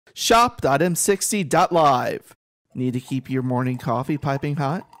Shop.m60.live. Need to keep your morning coffee piping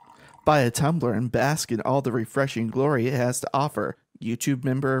hot? Buy a tumbler and bask in all the refreshing glory it has to offer. YouTube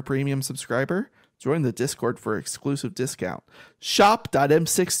member or premium subscriber? Join the Discord for exclusive discount.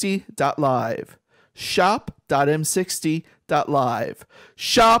 Shop.m60.live. Shop.m60.live.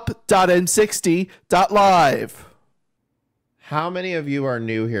 Shop.m60.live. How many of you are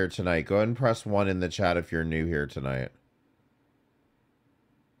new here tonight? Go ahead and press 1 in the chat if you're new here tonight.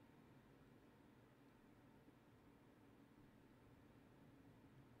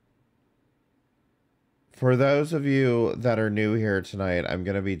 For those of you that are new here tonight, I'm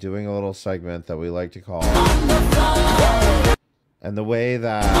going to be doing a little segment that we like to call... And the way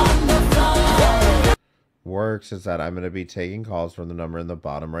that works is that I'm going to be taking calls from the number in the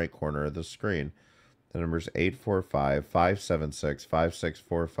bottom right corner of the screen. The number is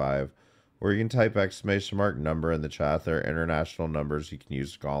 845-576-5645. Or you can type !number in the chat. There are international numbers you can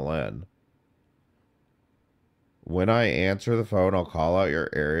use to call in. When I answer the phone, I'll call out your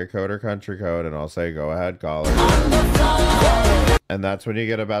area code or country code, and I'll say, go ahead, caller. And that's when you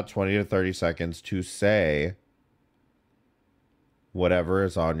get about 20 to 30 seconds to say whatever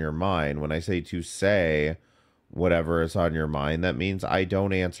is on your mind. When I say to say whatever is on your mind, that means I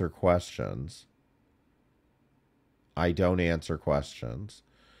don't answer questions. I don't answer questions.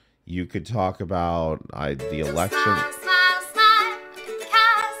 You could talk about the election.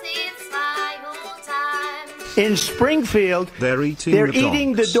 In Springfield, they're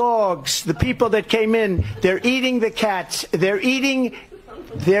eating the dogs. The people that came in, they're eating the cats. They're eating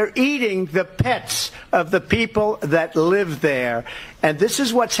the pets of the people that live there. And this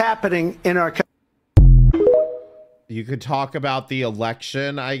is what's happening in our country. You could talk about the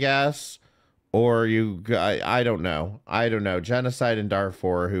election, I guess. Or I don't know. I don't know. Genocide in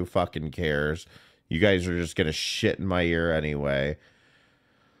Darfur, who fucking cares? You guys are just going to shit in my ear anyway.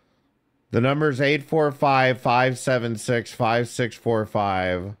 The number is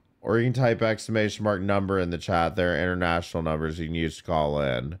 845-576-5645. Or you can type !number in the chat. There are international numbers you can use to call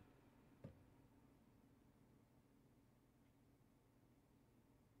in.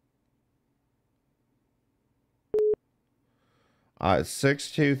 Uh,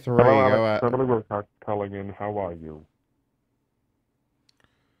 623. Hello, Alex. Beverly Wilcox calling in. How are you?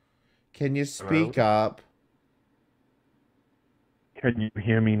 Can you speak up? Can you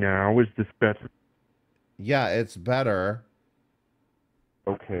hear me now? Is this better? Yeah, it's better.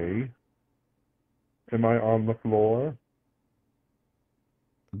 Okay. Am I on the floor?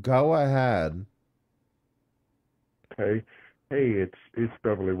 Go ahead. Okay. Hey, it's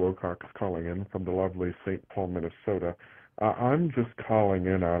Beverly Wilcox calling in from the lovely St. Paul, Minnesota. I'm just calling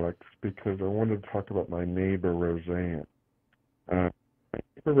in, Alex, because I wanted to talk about my neighbor, Roseanne. My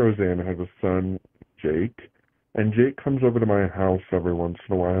neighbor, Roseanne, has a son, Jake, and Jake comes over to my house every once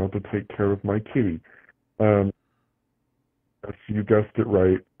in a while to take care of my kitty. If you guessed it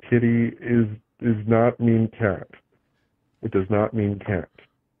right, kitty is not mean cat. It does not mean cat.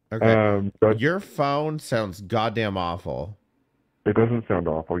 Okay. But your phone sounds goddamn awful. It doesn't sound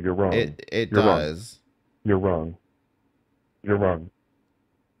awful. You're wrong. It does. You're wrong. You're wrong.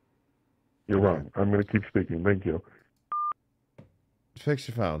 You're wrong. I'm going to keep speaking. Thank you. Fix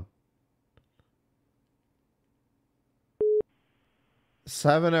your phone.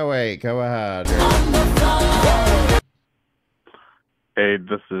 708, go ahead. Hey,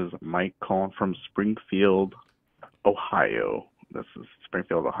 this is Mike calling from Springfield, Ohio. This is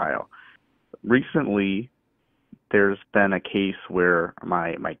Springfield, Ohio. Recently, there's been a case where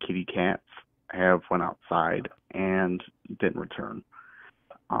my kitty cats have went outside and didn't return.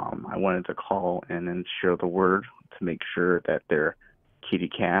 I wanted to call in and share the word to make sure that they're kitty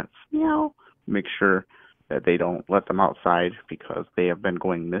cats, make sure that they don't let them outside because they have been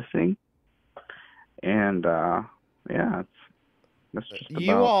going missing. And, yeah, that's just about...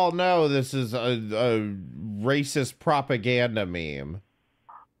 You all know this is a racist propaganda meme.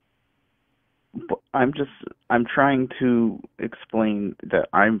 I'm trying to explain that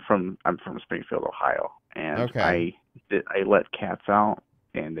I'm from Springfield, Ohio, and okay. I let cats out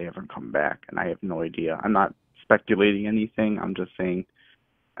and they haven't come back, and I have no idea. I'm not speculating anything. I'm just saying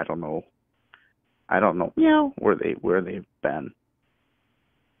I don't know where they've been.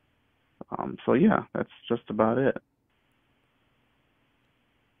 So yeah, that's just about it.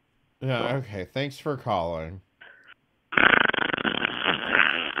 Yeah, okay. Thanks for calling.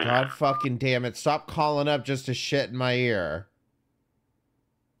 God fucking damn it. Stop calling up just to shit in my ear.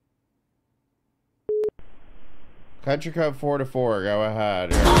 Country code 424, go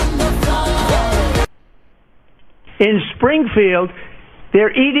ahead. In Springfield,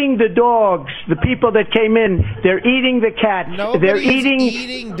 They're eating the dogs. The people that came in, they're eating the cats. They're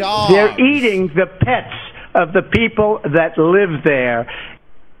eating dogs. They're eating the pets of the people that live there.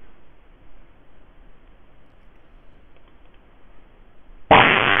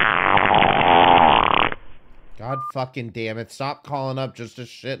 God fucking damn it. Stop calling up just to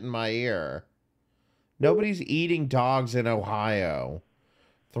shit in my ear. Nobody's eating dogs in Ohio.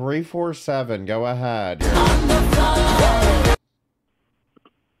 347, go ahead.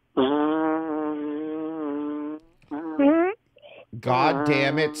 God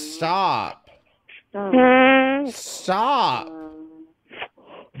damn it, stop. Stop.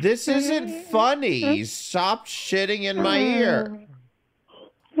 This isn't funny. Stop shitting in my ear.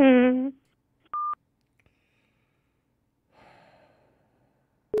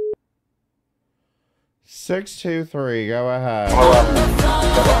 623, go ahead.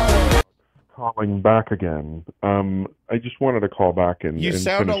 Calling back again. I just wanted to call back and You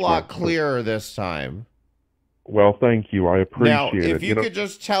sound a finish lot my- clearer this time. Well, thank you. I appreciate Now, it. if you could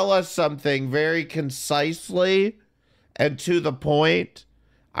just tell us something very concisely and to the point,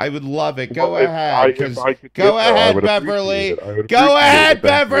 I would love it. Go ahead. Go ahead, Beverly. Go ahead,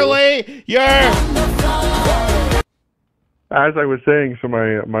 Beverly. As I was saying, so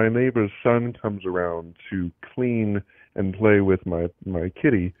my neighbor's son comes around to clean and play with my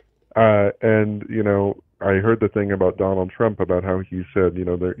kitty, and I heard the thing about Donald Trump about how he said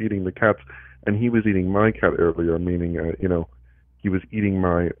they're eating the cats, and he was eating my cat earlier, meaning he was eating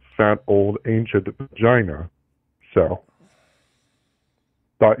my fat old ancient vagina. So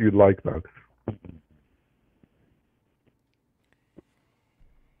thought you'd like that.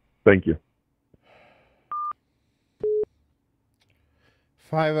 Thank you.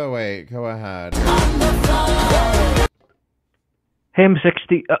 508, go ahead. Hey, I'm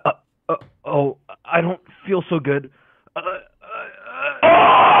 60. Oh, I don't feel so good.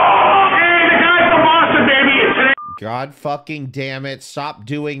 God fucking damn it, stop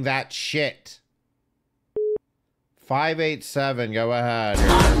doing that shit. 587, go ahead.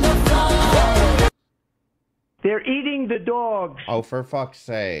 They're eating the dogs. Oh, for fuck's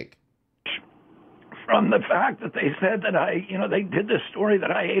sake. From the fact that they said that they did this story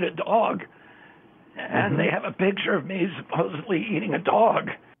that I ate a dog, and they have a picture of me supposedly eating a dog.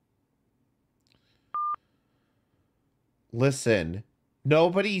 Listen,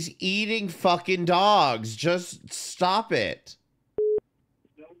 nobody's eating fucking dogs. Just stop it.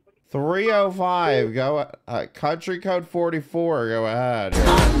 305, go, country code 44, go ahead.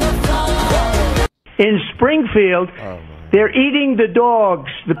 In Springfield, they're eating the dogs.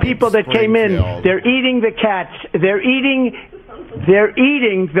 The people that came in, they're eating the cats. They're eating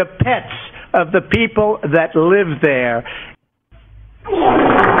the pets of the people that live there.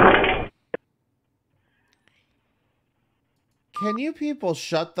 Can you people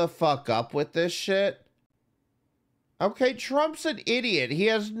shut the fuck up with this shit? Okay, Trump's an idiot. He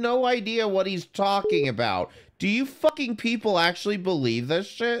has no idea what he's talking about. Do you fucking people actually believe this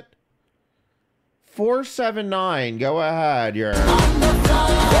shit? 479, go ahead. You're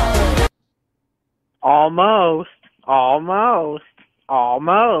almost.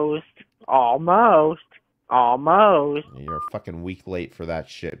 You're a fucking week late for that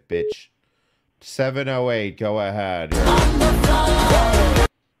shit, bitch. 708, go ahead.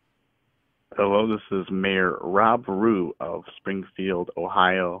 Hello, this is Mayor Rob Rue of Springfield,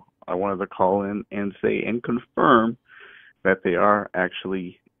 Ohio. I wanted to call in and say and confirm that they are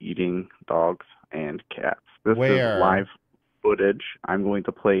actually eating dogs and cats. This Where? is live footage. I'm going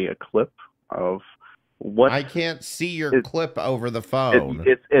to play a clip of what I can't see your clip over the phone.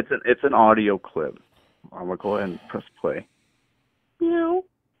 It's an audio clip. I'm gonna go ahead and press play. Meow.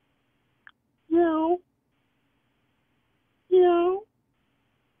 Meow. Meow.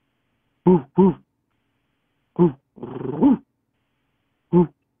 Woof, woof. Woof, woof. Woof.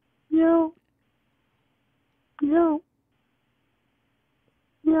 Meow. Meow.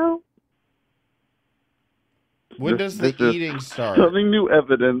 Meow. When does the eating start? Sending new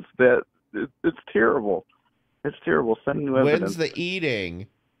evidence that it's terrible. It's terrible. Sending new evidence. When's the eating?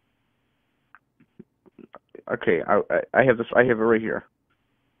 Okay, I have this. I have it right here.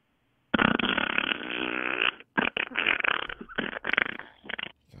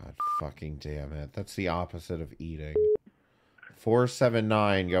 God fucking damn it. That's the opposite of eating.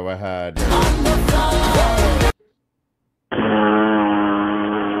 479, go ahead.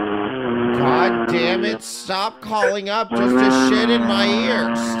 God damn it, stop calling up just to shit in my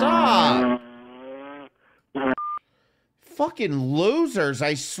ear. Stop. Fucking losers,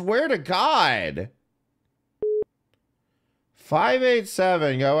 I swear to God.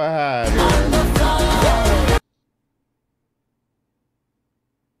 587, go ahead.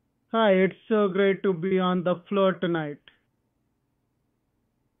 Hi, it's so great to be on the floor tonight.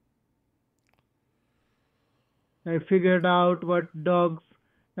 I figured out what dogs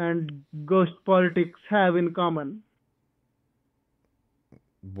and ghost politics have in common.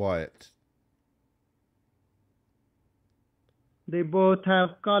 What? They both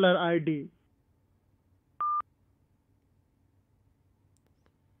have caller ID.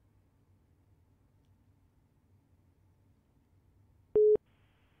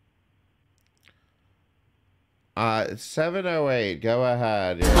 Uh, 708, go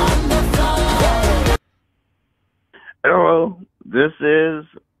ahead. Hello, this is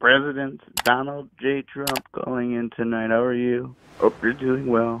President Donald J. Trump calling in tonight. How are you? Hope you're doing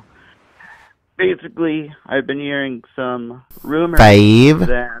well. Basically, I've been hearing some rumors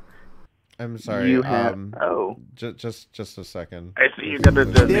that I'm sorry. you have. Just a second. I see you got a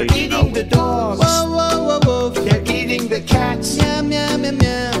They're donation. eating the dogs. Whoa, whoa, whoa, whoa. They're eating the cats. Meow, meow, meow,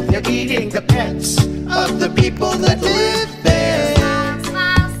 meow. They're eating the pets of the people that live there.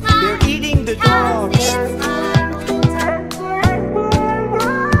 They're eating the dogs.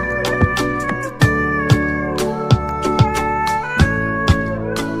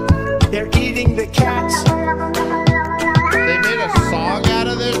 They're eating the cats. They made a song out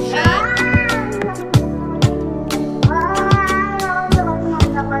of this shit?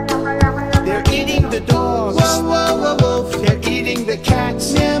 They're eating the dogs. Whoa, whoa, whoa, whoa. They're eating the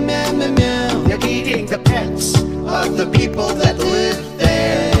cats. Meow, meow, meow, meow. They're eating the pets of the people that live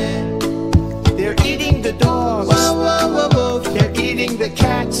there. They're eating the dogs. Whoa, whoa, whoa, whoa. They're eating the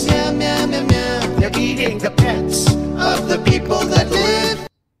cats. Meow, meow, meow, meow. They're eating the pets of the people that live.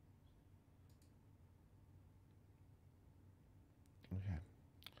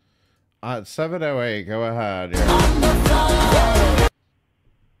 708, go ahead.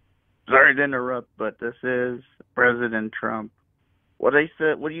 Sorry to interrupt, but this is President Trump. What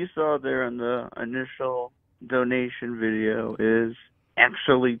you saw there in the initial donation video is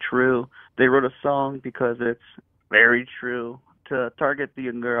actually true. They wrote a song because it's very true to target the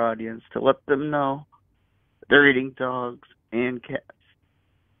younger audience, to let them know they're eating dogs and cats.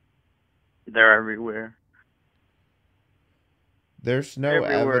 They're everywhere. There's no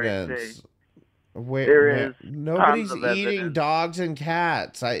Everywhere, evidence. Wait, there is nobody's tons of eating evidence. dogs and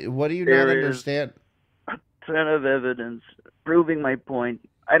cats. What do you There not is understand? a ton of evidence proving my point.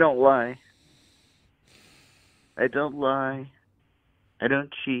 I don't lie. I don't lie. I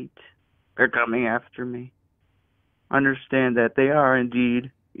don't cheat. They're coming after me. Understand that they are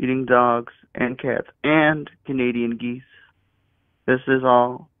indeed eating dogs and cats and Canadian geese. This is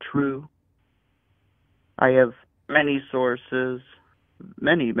all true. I have many sources,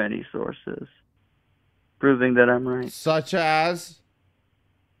 many sources, proving that I'm right. Such as?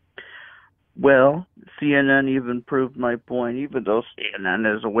 Well, CNN even proved my point, even though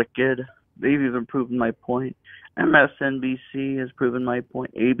CNN is wicked. They've even proven my point. MSNBC has proven my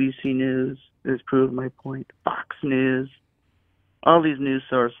point. ABC News has proven my point. Fox News. All these news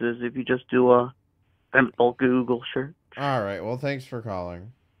sources, if you just do a simple Google search. All right, well, thanks for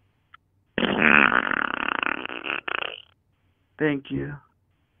calling. Thank you.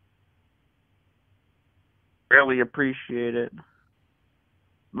 Really appreciate it.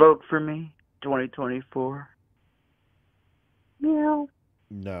 Vote for me, 2024. Meow.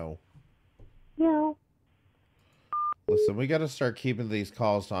 No. Meow. Listen, we got to start keeping these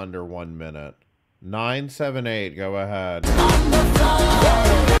calls to under 1 minute. 978, go ahead.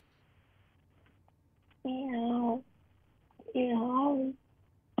 Meow. Meow.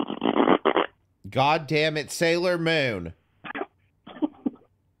 God damn it, Sailor Moon.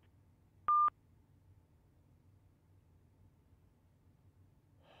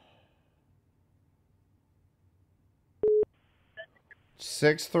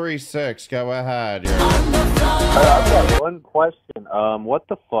 Six 636, go ahead. I've got one question. What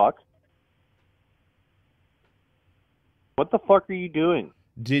the fuck? What the fuck are you doing?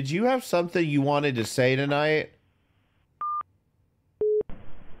 Did you have something you wanted to say tonight?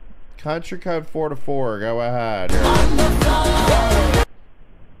 Country code 424, go ahead.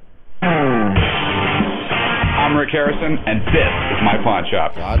 I'm Rick Harrison, and this is my pawn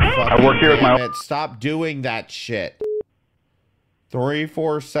shop. God I work here with my... Stop doing that shit.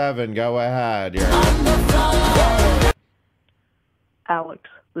 347, go ahead. Alex,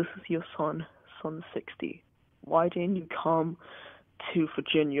 this is your son, Son 60. Why didn't you come to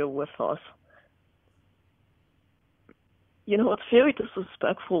Virginia with us? You know, it's very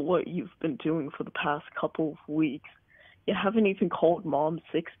disrespectful what you've been doing for the past couple of weeks. You haven't even called Mom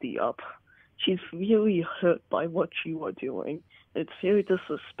 60 up. She's really hurt by what you are doing. It's very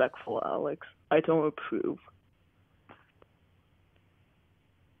disrespectful, Alex. I don't approve.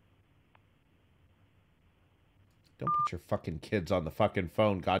 Don't put your fucking kids on the fucking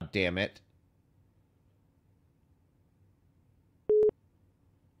phone, god damn it.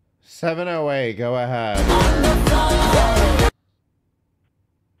 708, go ahead.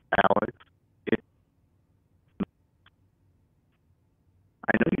 Alex,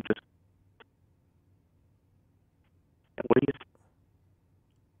 I know you just. What do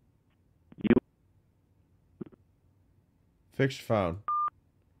you? Fix your phone.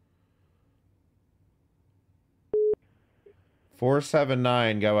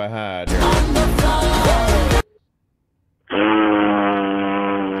 479, go ahead.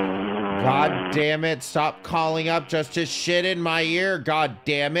 God damn it, stop calling up just to shit in my ear, god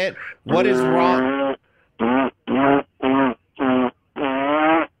damn it. What is wrong?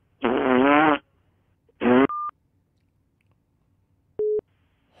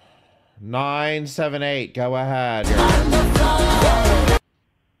 Nine, 7, 8, go ahead.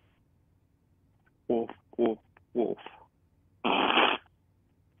 Wolf, wolf, wolf.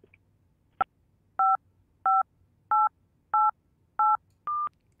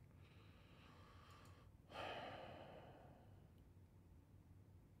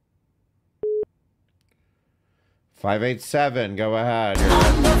 587, go ahead.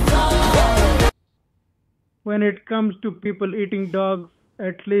 When it comes to people eating dogs,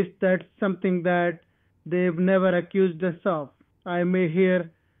 at least that's something that they've never accused us of. I may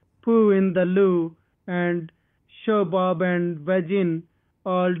hear poo in the loo and show Bob and vagin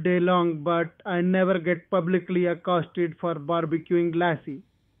all day long, but I never get publicly accosted for barbecuing Lassie.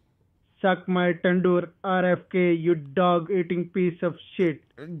 Suck my tandoor, RFK, you dog-eating piece of shit.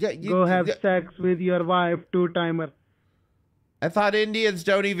 Go have sex with your wife, two-timer. I thought Indians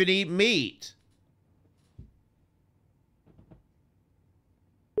don't even eat meat.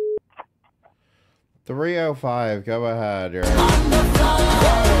 $305, go ahead.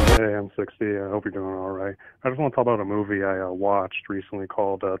 Hey, I'm 60. I hope you're doing all right. I just want to talk about a movie I watched recently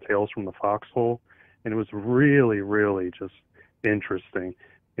called Tales from the Foxhole, and it was really, really just interesting.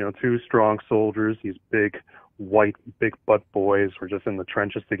 You know, two strong soldiers, these big, white, big butt boys were just in the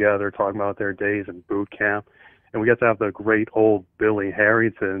trenches together talking about their days in boot camp. And we get to have the great old Billy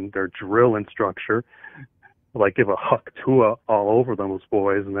Harrington, their drill instructor, like give a huck tua all over those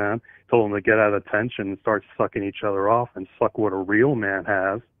boys, man. Told them to get out of tension and start sucking each other off and suck what a real man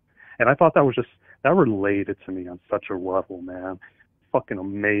has. And I thought that related to me on such a level, man. Fucking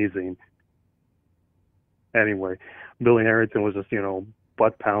amazing. Anyway, Billy Harrington was just,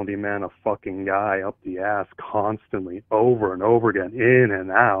 butt pounding, man, a fucking guy up the ass constantly, over and over again, in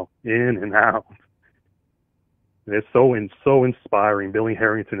and out, in and out. And it's so inspiring. Billy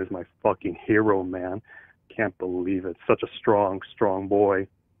Harrington is my fucking hero, man. Can't believe it. Such a strong, strong boy.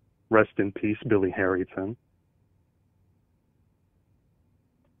 Rest in peace, Billy Harrington.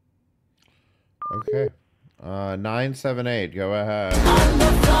 Okay. 978, go ahead.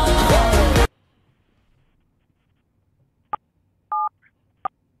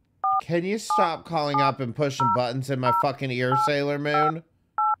 Can you stop calling up and pushing buttons in my fucking ear, Sailor Moon?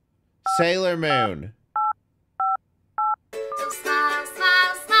 Sailor Moon.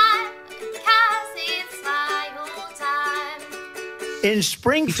 In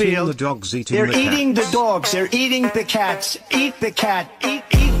Springfield, they're eating the dogs, they're eating the cats. Eat the cat, eat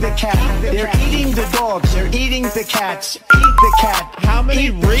the cat. They're eating the dogs, they're eating the cats. Eat the cat. How many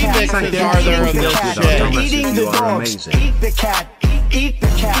remixes are there of this shit? They're eating the dogs, eat the cat. Eat the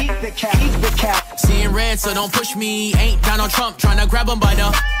cat, eat the cat, eat the cat. Seeing red, so don't push me. Ain't Donald Trump trying to grab him by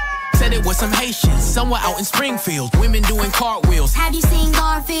the... Said it was some Haitians, somewhere out in Springfield. Women doing cartwheels. Have you seen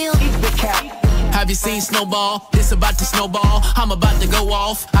Garfield? Eat the cat. Have you seen Snowball? This about to snowball. I'm about to go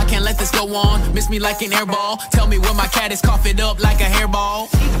off. I can't let this go on. Miss me like an airball. Tell me where my cat is, cough it up like a hairball.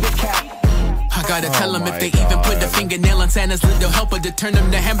 Eat the cat. I gotta tell them if they even put the fingernail on Santa's little helper to turn them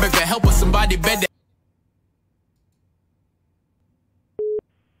to hamburger helper. Somebody better.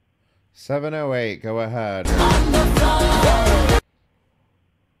 708, go ahead.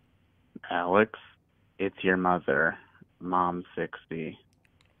 Alex, it's your mother, Mom 60.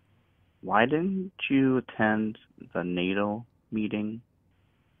 Why didn't you attend the NATO meeting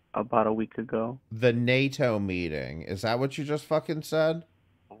about a week ago? The NATO meeting. Is that what you just fucking said?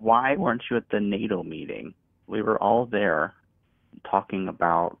 Why weren't you at the NATO meeting? We were all there talking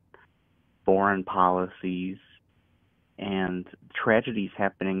about foreign policies and tragedies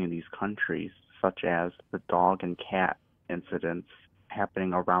happening in these countries, such as the dog and cat incidents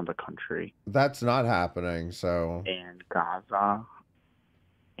happening around the country. That's not happening, so... And Gaza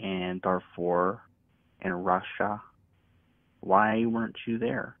and Darfur and Russia. Why weren't you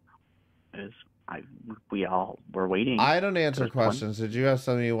there? We all were waiting. I don't answer questions. Did you have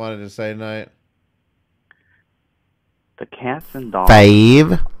something you wanted to say tonight? the cats and dogs.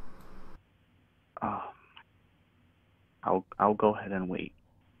 5. I'll go ahead and wait.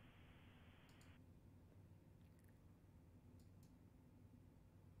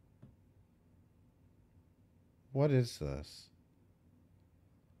 What is this?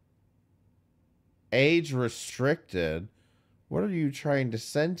 Age restricted? What are you trying to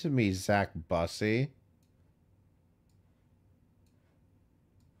send to me, Zach Bussy?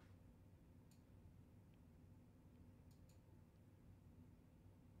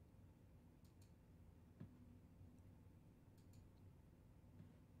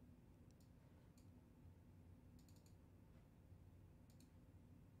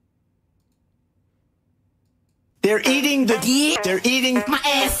 They're eating the geek. They're eating my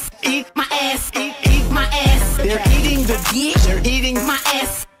ass. Eat my ass. Eat my ass. They're eating the geek. They're eating my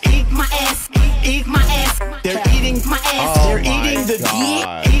ass. Eat my ass. Eat my ass. They're eating my ass. Oh They're eating the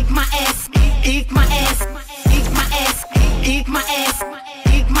geek. Eat my ass. Eat my ass. Eat my ass. Eat my ass.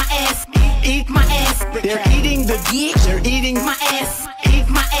 Eat my ass. Eat my ass. They're eating the geek. They're eating my ass. Eat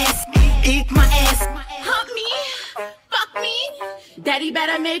my ass. Eat my ass. Hump me, fuck me, daddy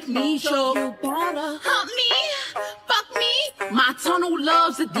better make me show. You better hump me, fuck me. My tunnel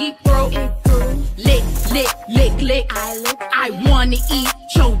loves a deep throat. Lick, lick, lick, lick. I wanna eat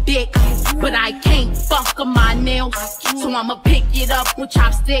your dick, but I can't fuck on my nails, so I'ma pick it up with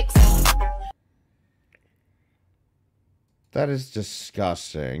chopsticks. That is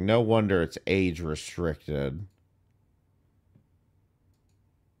disgusting. No wonder it's age restricted.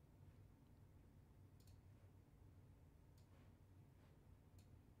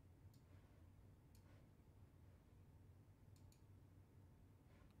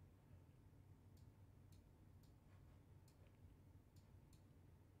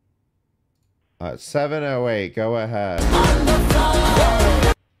 At 7:08, go ahead.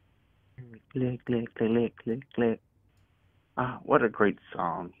 Click, click, click, click, click. What a great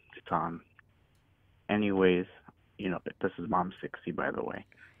song, Tom. Anyways, this is Mom 60, by the way.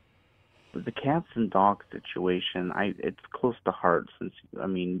 The cats and dogs situation, it's close to heart since,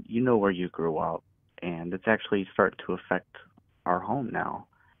 you know where you grew up, and it's actually starting to affect our home now.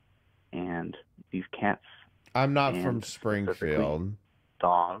 And these cats... I'm not from Springfield.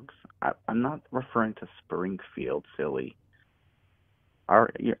 Dogs. I'm not referring to Springfield, silly. Our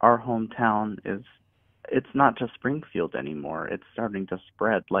hometown is... It's not just Springfield anymore. It's starting to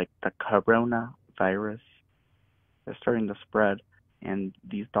spread, like the coronavirus. They're starting to spread, and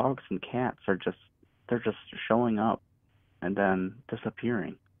these dogs and cats they're just showing up and then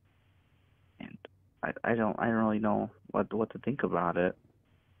disappearing. And I don't really know what to think about it.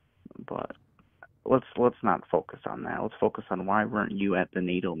 But let's not focus on that. Let's focus on why weren't you at the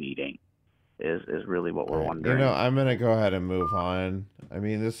NATO meeting? Is really what we're wondering. I'm gonna go ahead and move on.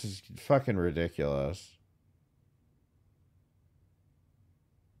 This is fucking ridiculous.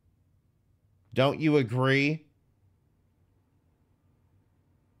 Don't you agree?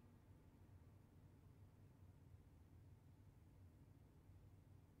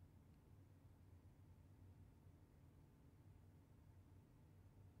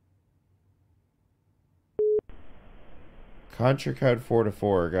 Country code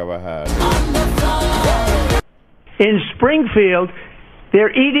 424, go ahead. In Springfield,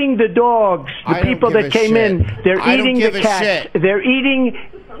 they're eating the dogs. The people that came in, they're eating the cats. They're eating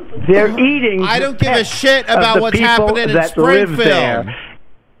I don't give a shit of about the what's people happening in that live Springfield. there.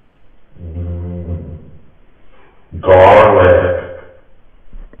 Garlic.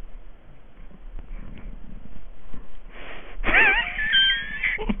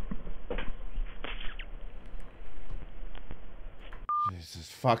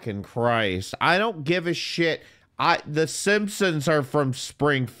 Jesus fucking Christ. I don't give a shit. The Simpsons are from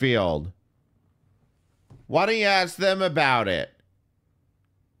Springfield. Why don't you ask them about it?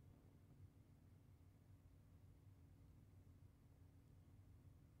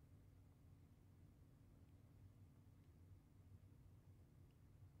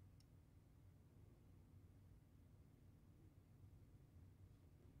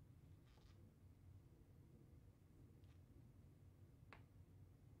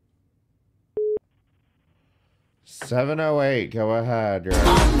 $7:08, go ahead.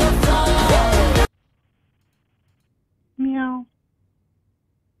 Meow.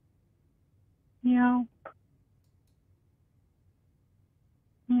 Meow.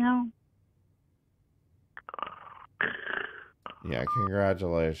 Meow. Yeah,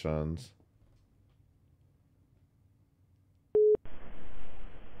 congratulations.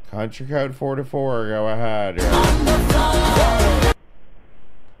 Country code 424, go ahead.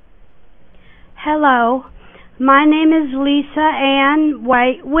 Hello. My name is Lisa Ann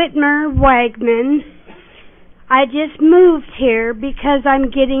Whitmer Wagman. I just moved here because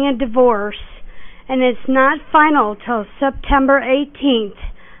I'm getting a divorce, and it's not final till September 18th.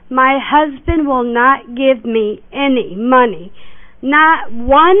 My husband will not give me any money, not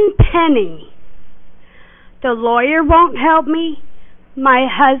one penny. The lawyer won't help me. My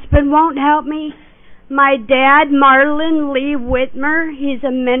husband won't help me. My dad, Marlon Lee Whitmer, he's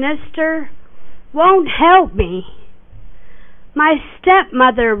a minister, won't help me. My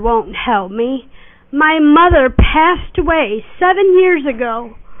stepmother won't help me. My mother passed away 7 years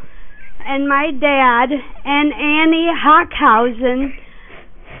ago, and my dad and Annie Hockhausen,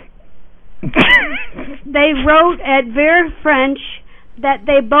 they wrote at Vera French that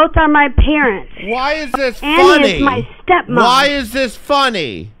they both are my parents. Why is this Annie funny? is my stepmom. Why is this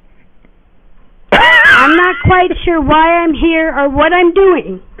funny? I'm not quite sure why I'm here or what I'm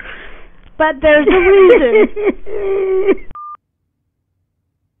doing, but there's a reason.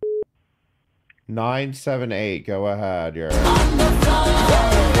 978, go ahead. You're...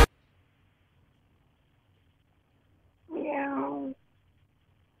 Meow.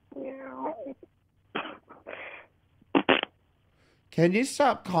 Meow. Can you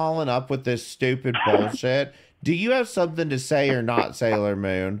stop calling up with this stupid bullshit? Do you have something to say or not, Sailor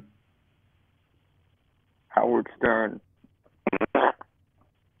Moon? Howard Stern.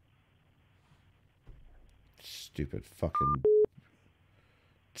 Stupid fucking...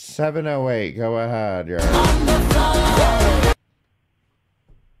 708, go ahead. You're...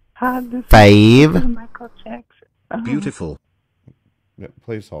 Hi, this Five. is Michael Jackson. Beautiful.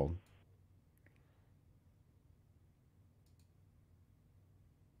 Please hold.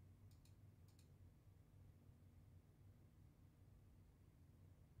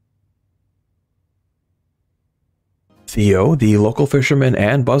 Theo, the local fisherman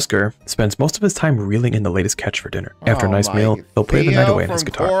and busker, spends most of his time reeling in the latest catch for dinner. After a nice meal, he'll play the night away on his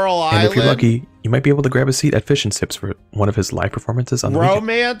guitar. And if you're lucky, you might be able to grab a seat at Fish and Sips for one of his live performances on the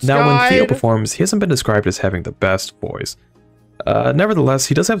weekend. Now, when Theo performs, he hasn't been described as having the best voice. Nevertheless,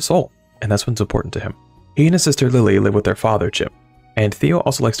 he does have soul, and that's what's important to him. He and his sister Lily live with their father, Chip, and Theo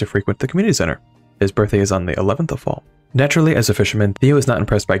also likes to frequent the community center. His birthday is on the 11th of fall. Naturally, as a fisherman, Theo is not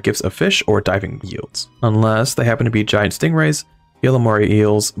impressed by gifts of fish or diving yields, unless they happen to be giant stingrays, yellow moray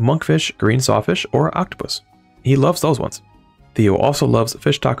eels, monkfish, green sawfish, or octopus. He loves those ones. Theo also loves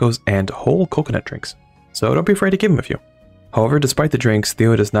fish tacos and whole coconut drinks, so don't be afraid to give him a few. However, despite the drinks,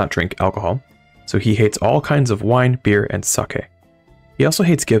 Theo does not drink alcohol, so he hates all kinds of wine, beer, and sake. He also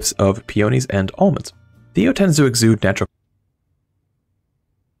hates gifts of peonies and almonds. Theo tends to exude natural...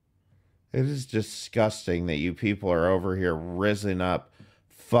 It is disgusting that you people are over here rizzing up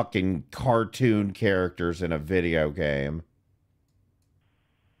fucking cartoon characters in a video game.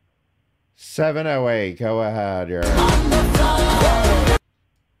 708, go ahead. You're...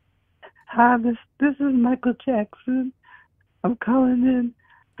 Hi, this is Michael Jackson. I'm calling in.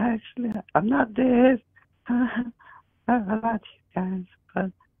 Actually, I'm not dead. I lied to you guys,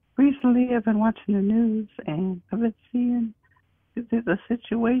 but recently I've been watching the news and I've been seeing there's a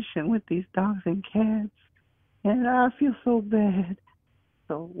situation with these dogs and cats, and I feel so bad.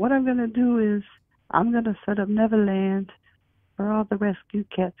 So what I'm going to do is I'm going to set up Neverland for all the rescue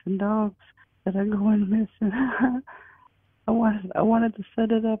cats and dogs that are going missing. I wanted to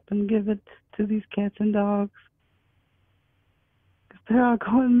set it up and give it to these cats and dogs because they're all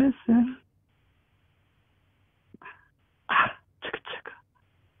going missing. I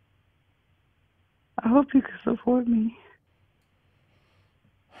hope you can support me.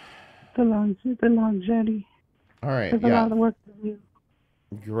 The long journey. All right, There's a lot of work to do.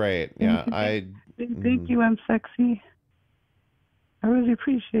 Great. Yeah, Thank you, I'm sexy. I really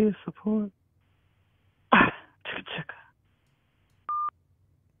appreciate your support.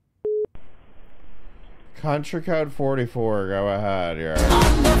 Country code 44, go ahead. You're...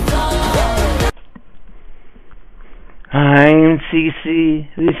 Hi, I'm CC.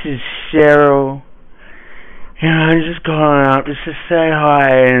 This is Cheryl. I'm just calling up just to say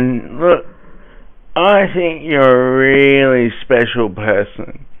hi, and look, I think you're a really special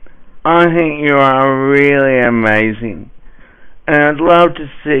person. I think you are really amazing, and I'd love to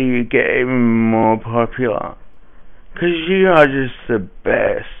see you get even more popular, because you are just the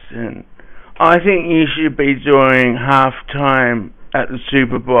best, and I think you should be doing halftime at the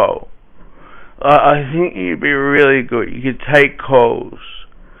Super Bowl. I think you'd be really good. You could take calls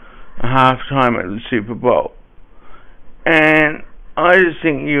at halftime at the Super Bowl. And I just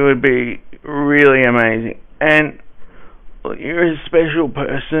think you would be really amazing. And look, you're a special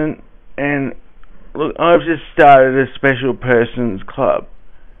person. And look, I've just started a special persons club.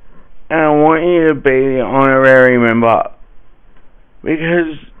 And I want you to be the honorary member.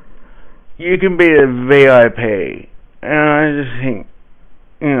 Because you can be a VIP. And I just think,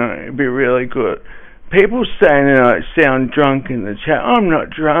 it'd be really good. People saying that I sound drunk in the chat. I'm not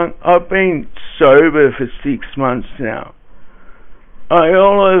drunk. I've been sober for 6 months now.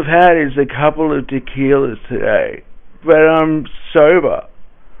 All I've had is a couple of tequilas today. But I'm sober.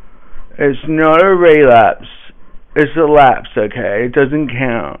 It's not a relapse. It's a lapse, okay? It doesn't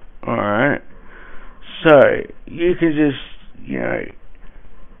count, alright? So, you can just,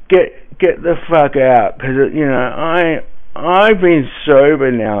 get the fuck out. Because, I've been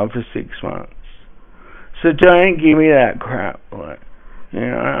sober now for 6 months. So don't give me that crap. Like,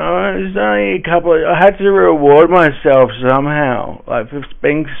 it's only a couple I had to reward myself somehow. Like, for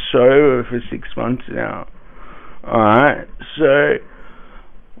being sober for 6 months now. Alright? So,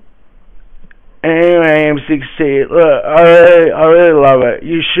 anyway, M60, look, I really love it.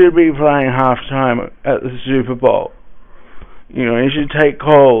 You should be playing halftime at the Super Bowl. You should take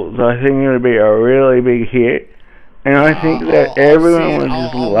calls. I think it'll be a really big hit. And I think that everyone will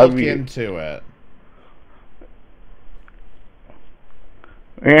just love you. I'll look into it.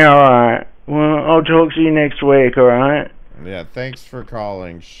 Yeah, alright. Well, I'll talk to you next week, alright? Yeah, thanks for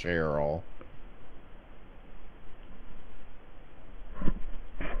calling, Cheryl.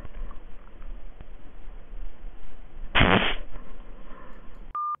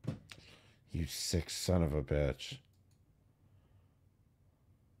 You sick son of a bitch.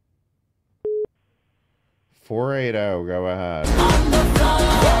 480, go ahead.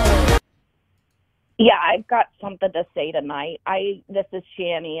 Yeah, I've got something to say tonight. This is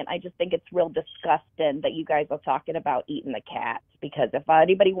Shani, and I just think it's real disgusting that you guys are talking about eating the cats, because if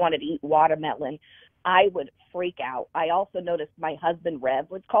anybody wanted to eat watermelon, I would freak out. I also noticed my husband Rev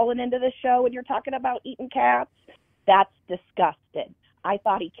was calling into the show, and you're talking about eating cats. That's disgusting. I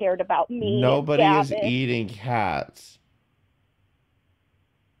thought he cared about me. Nobody is eating cats.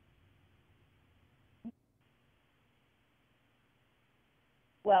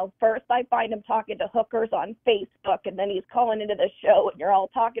 Well, first I find him talking to hookers on Facebook, and then he's calling into the show, and you're all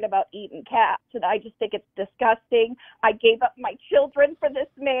talking about eating cats, and I just think it's disgusting. I gave up my children for this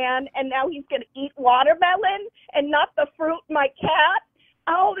man, and now he's going to eat watermelon and not the fruit my cat?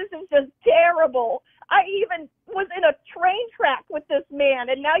 Oh, this is just terrible. I even was in a train track with this man,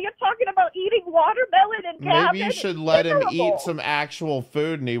 and now you're talking about eating watermelon and cabbage. Maybe you should let him eat some actual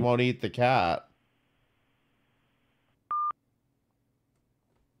food, and he won't eat the cat.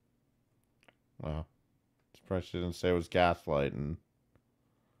 Well, surprised she didn't say it was gaslighting.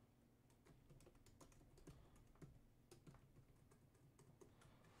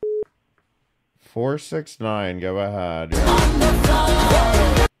 $469, go ahead.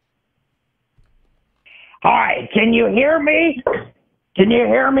 Hi, can you hear me? Can you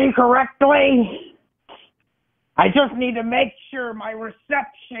hear me correctly? I just need to make sure my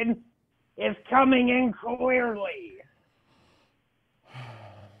reception is coming in clearly.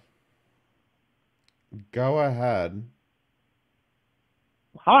 Go ahead.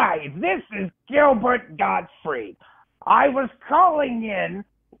 Hi, this is Gilbert Godfrey. I was calling in,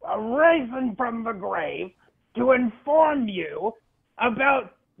 risen from the grave, to inform you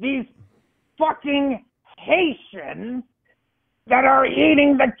about these fucking Haitians that are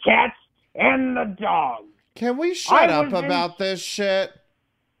eating the cats and the dogs. Can we shut up about this shit?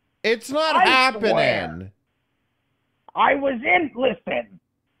 It's not happening. Swear. Listen,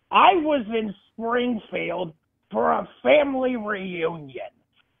 I was in Springfield for a family reunion.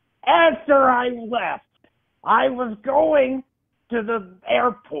 After I left, I was going to the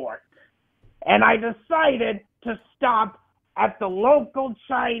airport, and I decided to stop at the local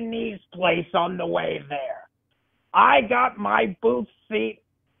Chinese place on the way there. I got my booth seat,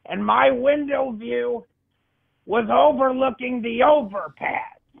 and my window view was overlooking the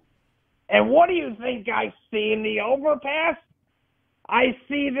overpass. And what do you think I see in the overpass? I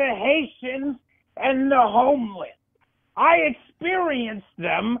see the Haitians and the homeless. I experienced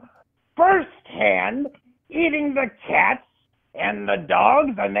them firsthand eating the cats and the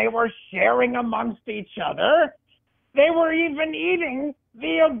dogs, and they were sharing amongst each other. They were even eating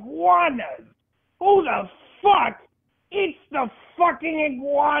the iguanas. Who the fuck eats the fucking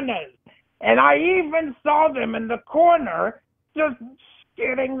iguanas? And I even saw them in the corner just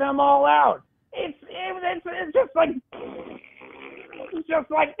shitting them all out. It's just like...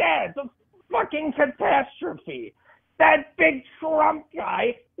 just like that. It's a fucking catastrophe. That big Trump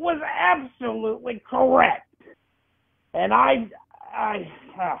guy was absolutely correct. And I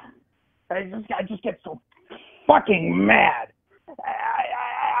just get so fucking mad.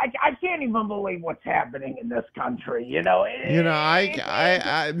 I can't even believe what's happening in this country. You know,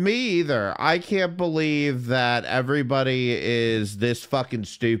 me either. I can't believe that everybody is this fucking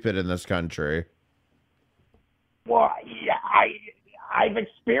stupid in this country. Well, yeah, I've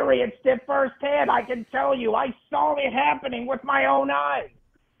experienced it firsthand. I can tell you, I saw it happening with my own eyes.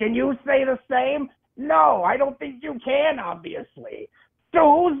 Can you say the same? No, I don't think you can, obviously.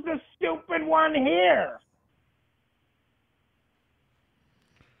 So who's the stupid one here?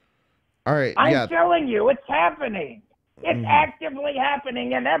 All right, I'm telling you, it's happening. It's actively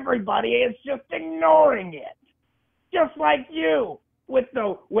happening, and everybody is just ignoring it. Just like you with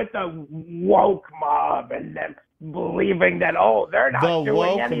the woke mob and them believing that, oh, they're not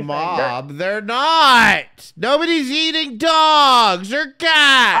doing anything. The woke mob? They're not. Nobody's eating dogs or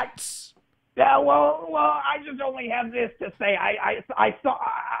cats. Yeah, well, I just only have this to say. I saw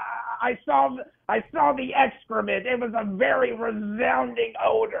the excrement. It was a very resounding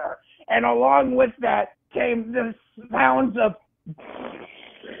odor, and along with that came the sounds of.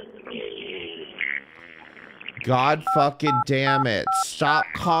 God fucking damn it. Stop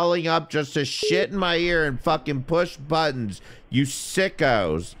calling up just to shit in my ear and fucking push buttons, you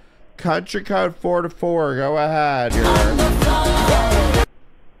sickos. Country code 424, go ahead.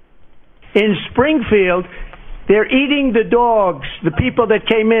 In Springfield, they're eating the dogs, the people that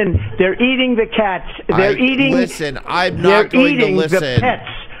came in. They're eating the cats. They're eating. Listen, I'm not going to listen. They're eating the pets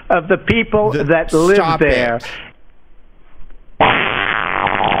of the people that live there.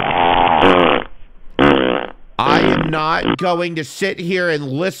 I am not going to sit here and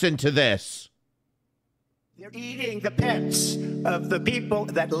listen to this. They're eating the pets of the people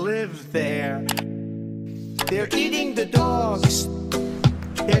that live there. They're eating the dogs.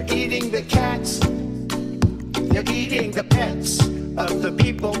 They're eating the cats. They're eating the pets of the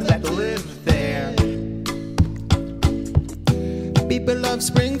people that live there. People of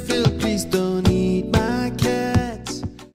Springfield.